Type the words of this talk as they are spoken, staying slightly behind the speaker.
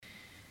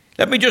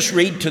Let me just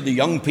read to the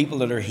young people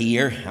that are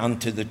here and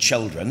to the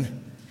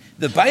children.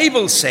 The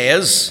Bible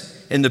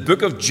says in the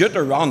book of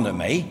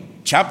Deuteronomy,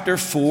 chapter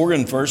 4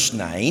 and verse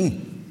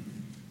 9,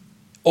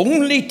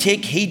 "Only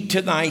take heed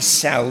to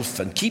thyself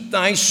and keep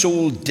thy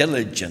soul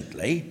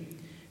diligently,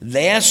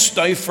 lest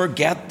thou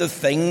forget the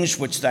things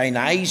which thine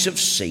eyes have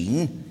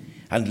seen,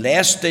 and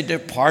lest they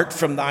depart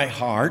from thy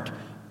heart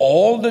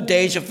all the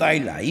days of thy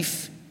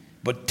life,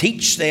 but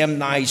teach them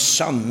thy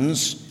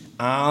sons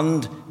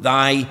and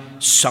thy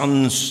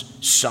son's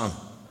son."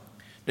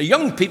 Now,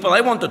 young people, I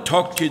want to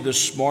talk to you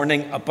this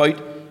morning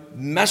about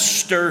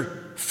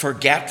Mr.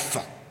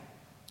 Forgetful.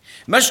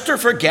 Mr.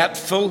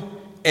 Forgetful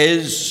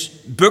is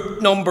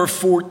book number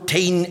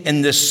 14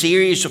 in the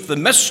series of the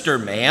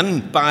Mr.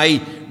 Men by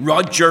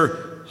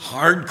Roger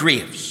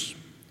Hargreaves.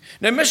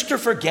 Now, Mr.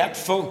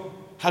 Forgetful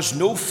has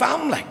no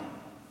family.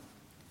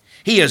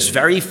 He has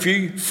very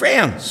few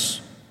friends.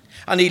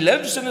 And he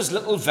lives in his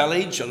little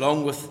village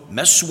along with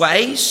Miss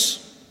Wise,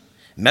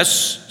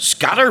 Miss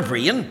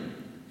Scatterbrain,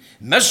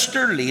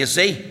 Mr.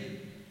 Lazy,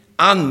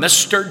 and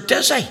Mr.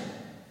 Dizzy.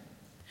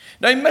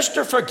 Now,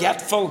 Mr.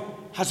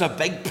 Forgetful has a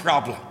big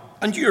problem,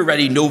 and you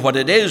already know what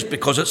it is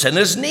because it's in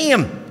his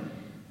name.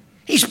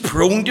 He's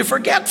prone to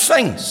forget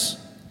things.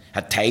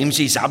 At times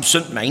he's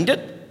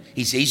absent-minded.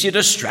 He's easily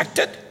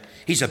distracted.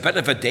 He's a bit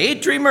of a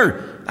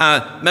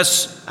daydreamer,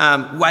 Miss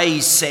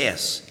Wise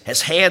says.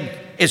 His head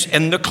is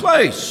in the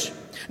clouds.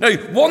 Now,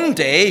 one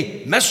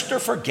day, Mr.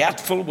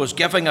 Forgetful was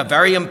giving a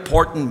very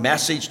important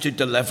message to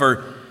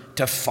deliver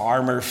to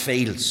Farmer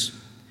Fields.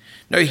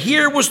 Now,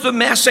 here was the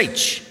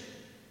message.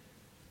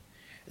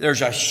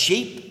 There's a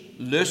sheep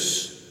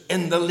loose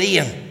in the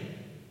lane.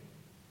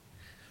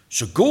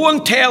 So go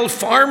and tell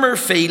Farmer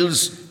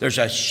Fields there's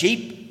a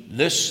sheep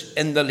loose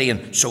in the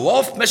lane. So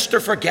off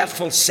Mr.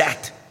 Forgetful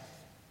set.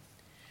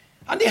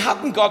 And he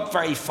hadn't got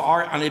very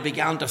far, and he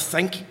began to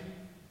think,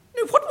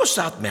 now, what was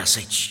that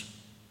message?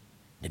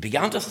 He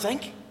began to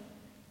think,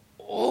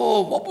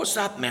 oh, what was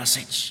that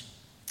message?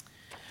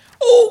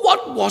 Oh,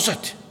 what was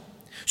it?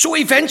 So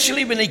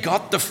eventually when he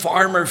got to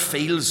Farmer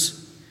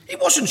Fields, he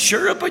wasn't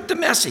sure about the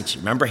message.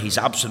 Remember, he's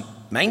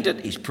absent-minded.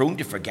 He's prone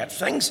to forget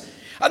things.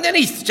 And then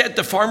he said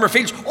to Farmer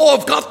Fields, oh,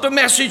 I've got the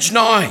message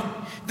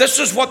now. This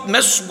is what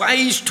Miss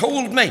Wise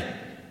told me.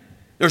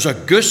 There's a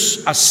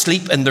goose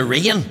asleep in the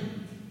rain.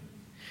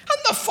 And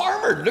the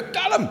farmer looked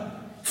at him.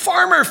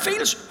 Farmer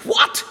Fields,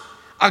 what?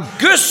 A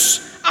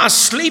goose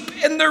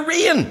asleep in the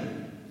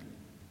rain?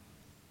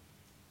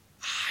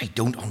 I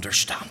don't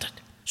understand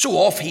it. So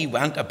off he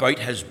went about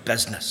his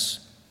business.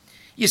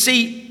 You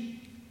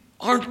see,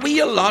 aren't we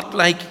a lot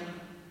like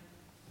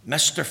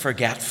Mr.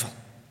 Forgetful?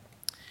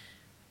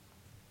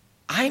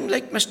 I'm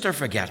like Mr.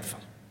 Forgetful.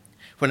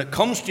 When it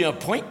comes to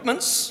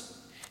appointments,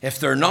 if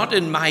they're not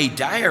in my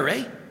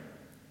diary,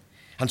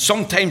 and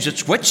sometimes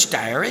it's which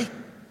diary,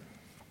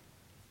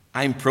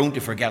 I'm prone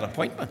to forget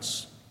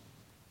appointments.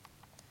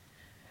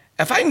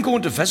 If I'm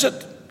going to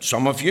visit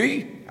some of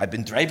you, I've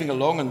been driving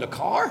along in the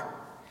car,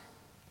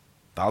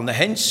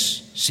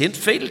 Balnahinch,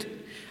 Saintfield,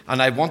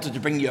 and I wanted to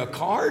bring you a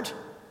card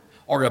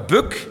or a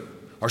book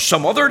or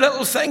some other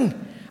little thing,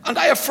 and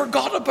I have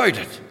forgot about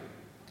it.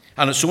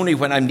 And it's only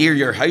when I'm near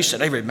your house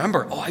that I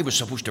remember, oh, I was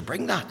supposed to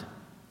bring that.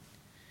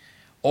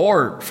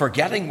 Or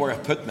forgetting where I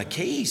put my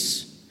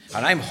keys,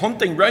 and I'm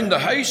hunting round the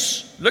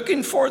house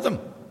looking for them.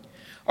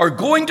 Or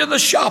going to the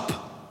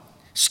shop,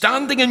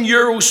 standing in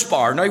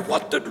Eurospar. Now,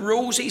 what did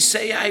Rosie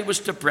say I was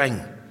to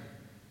bring?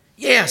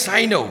 Yes,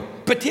 I know.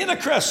 Potato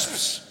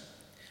crisps,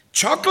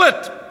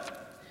 chocolate,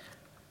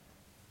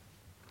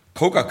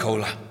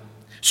 Coca-Cola.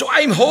 So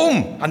I'm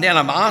home, and then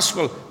I'm asked,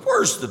 well,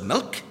 where's the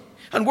milk?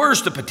 And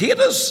where's the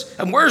potatoes?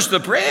 And where's the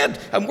bread?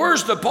 And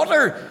where's the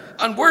butter?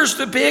 And where's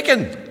the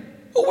bacon?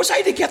 Oh, was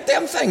I to get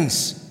them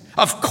things?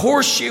 Of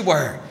course you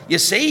were. You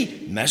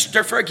see,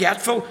 Mr.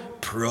 Forgetful,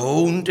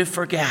 prone to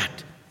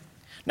forget.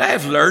 Now,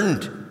 I've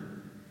learned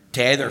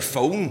to either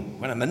phone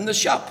when I'm in the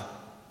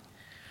shop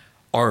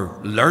or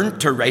learn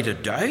to write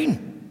it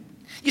down.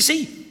 You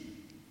see,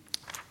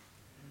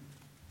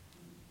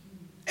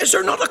 is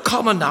there not a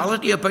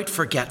commonality about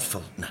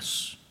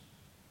forgetfulness?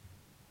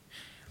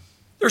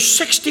 There's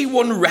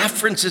 61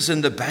 references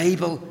in the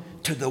Bible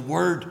to the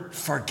word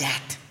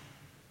forget.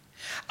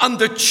 And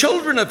the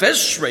children of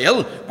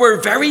Israel were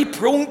very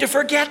prone to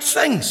forget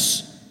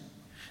things.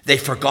 They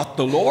forgot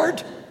the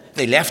Lord.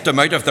 They left him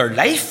out of their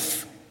life.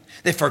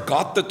 They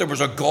forgot that there was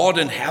a God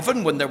in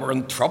heaven when they were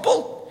in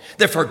trouble.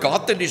 They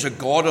forgot that he's a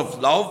God of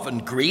love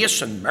and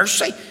grace and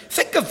mercy.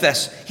 Think of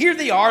this. Here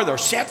they are. They're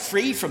set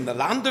free from the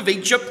land of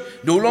Egypt,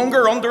 no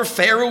longer under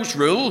Pharaoh's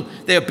rule.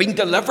 They have been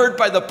delivered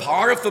by the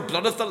power of the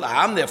blood of the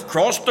Lamb. They have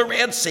crossed the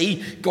Red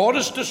Sea. God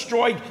has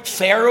destroyed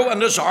Pharaoh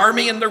and his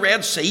army in the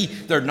Red Sea.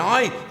 They're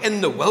now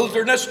in the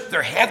wilderness.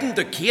 They're heading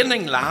to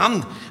Canaan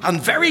land.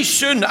 And very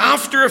soon,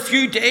 after a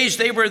few days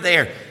they were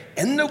there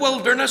in the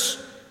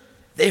wilderness,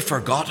 they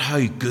forgot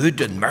how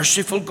good and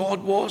merciful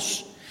God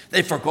was.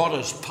 They forgot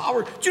his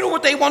power. Do you know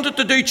what they wanted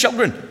to do,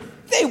 children?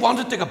 They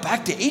wanted to go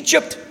back to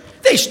Egypt.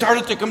 They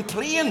started to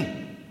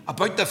complain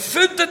about the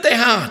food that they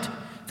had.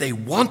 They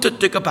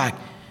wanted to go back.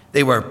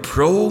 They were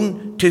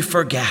prone to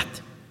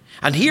forget.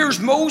 And here's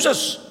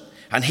Moses,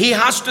 and he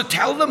has to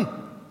tell them,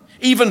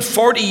 even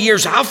 40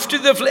 years after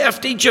they've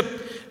left Egypt,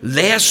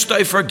 lest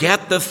thou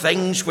forget the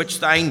things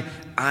which thine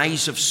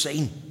eyes have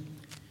seen.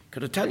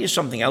 Could I tell you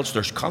something else?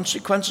 There's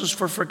consequences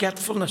for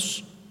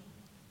forgetfulness. Do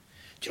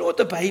you know what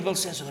the Bible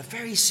says in a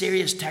very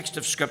serious text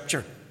of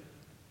Scripture?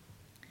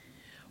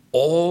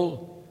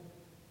 All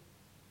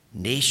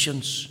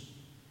nations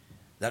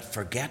that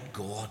forget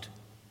God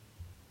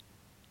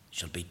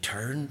shall be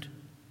turned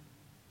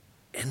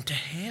into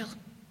hell.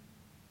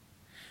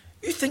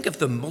 You think of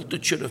the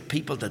multitude of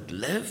people that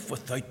live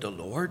without the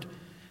Lord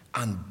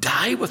and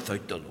die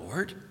without the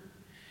Lord,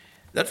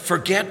 that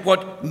forget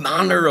what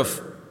manner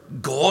of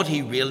God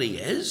he really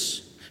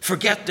is,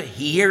 forget to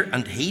hear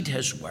and heed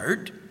his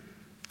word.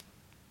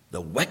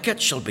 The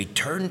wicked shall be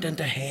turned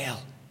into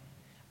hell,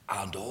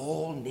 and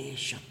all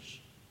nations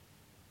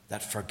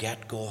that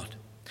forget God.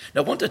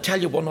 Now I want to tell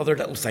you one other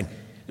little thing.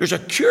 There's a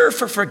cure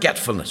for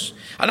forgetfulness.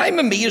 And I'm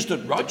amazed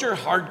at Roger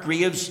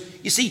Hargreaves.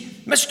 You see,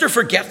 Mr.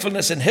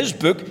 Forgetfulness in his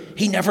book,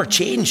 he never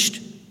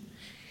changed.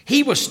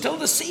 He was still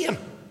the same.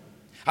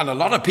 And a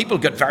lot of people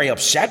got very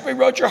upset with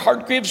Roger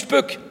Hargreaves'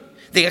 book.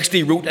 They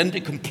actually wrote in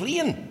to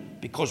complain,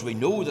 because we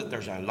know that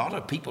there's a lot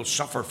of people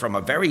suffer from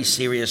a very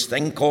serious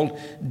thing called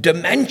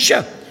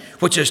dementia,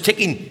 which is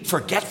taking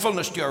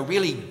forgetfulness to a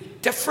really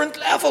different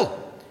level,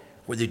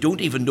 where they don't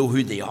even know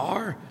who they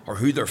are or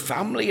who their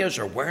family is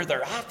or where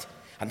they're at.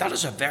 And that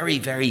is a very,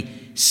 very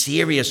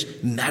serious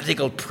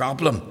medical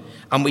problem.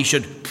 And we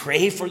should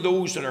pray for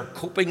those that are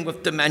coping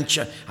with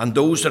dementia and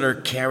those that are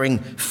caring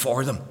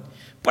for them.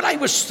 But I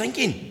was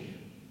thinking,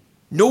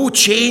 no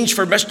change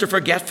for Mr.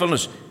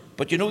 Forgetfulness.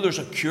 But you know, there's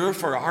a cure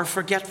for our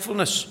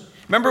forgetfulness.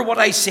 Remember what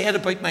I said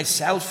about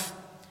myself?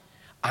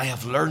 I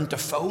have learned to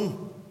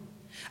phone.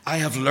 I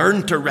have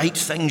learned to write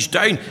things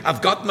down.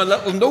 I've got my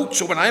little note,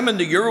 so when I'm in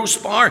the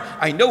Eurospar,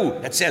 I know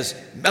it says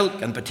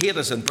milk and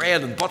potatoes and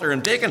bread and butter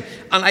and bacon,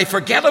 and I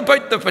forget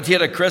about the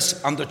potato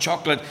crisp and the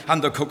chocolate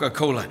and the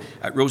Coca-Cola.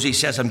 Rosie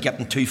says I'm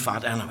getting too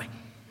fat anyway.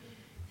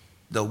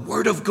 The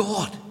Word of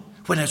God,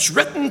 when it's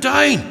written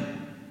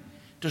down,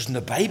 doesn't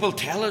the Bible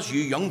tell us,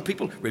 you young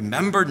people,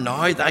 remember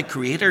now thy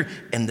Creator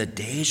in the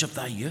days of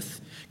thy youth?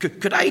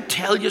 Could I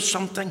tell you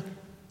something?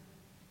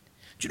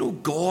 Do you know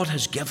God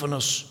has given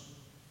us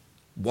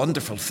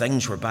wonderful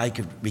things whereby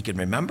we can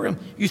remember him?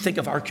 You think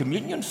of our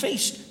communion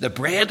feast, the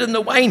bread and the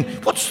wine.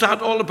 What's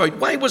that all about?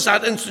 Why was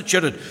that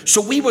instituted?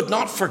 So we would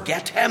not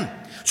forget him.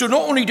 So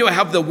not only do I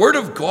have the Word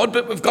of God,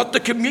 but we've got the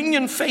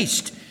communion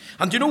feast.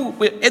 And you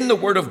know, in the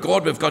Word of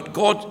God,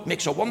 God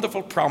makes a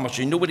wonderful promise.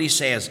 You know what he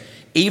says?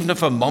 Even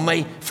if a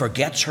mummy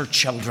forgets her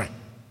children,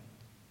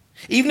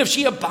 even if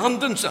she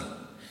abandons them,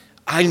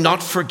 I'll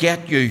not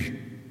forget you.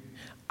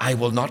 I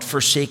will not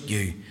forsake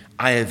you.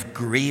 I have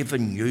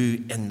graven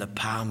you in the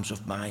palms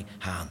of my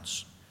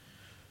hands.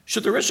 So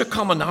there is a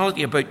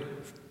commonality about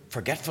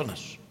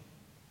forgetfulness.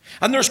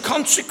 And there's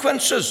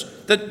consequences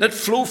that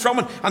flow from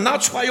it. And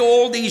that's why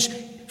all these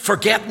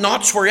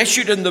forget-nots were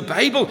issued in the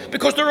Bible,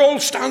 because they're all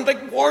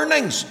standing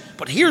warnings.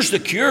 But here's the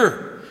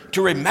cure: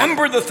 to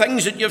remember the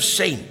things that you've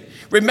seen.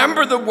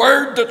 Remember the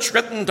word that's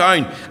written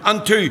down,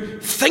 and to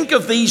think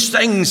of these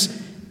things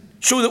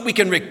so that we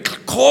can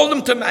recall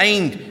them to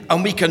mind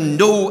and we can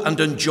know and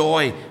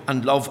enjoy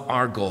and love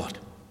our God.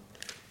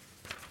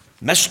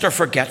 Mr.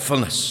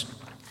 Forgetfulness,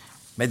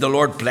 may the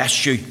Lord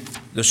bless you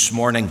this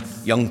morning,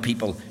 young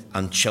people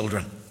and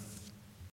children.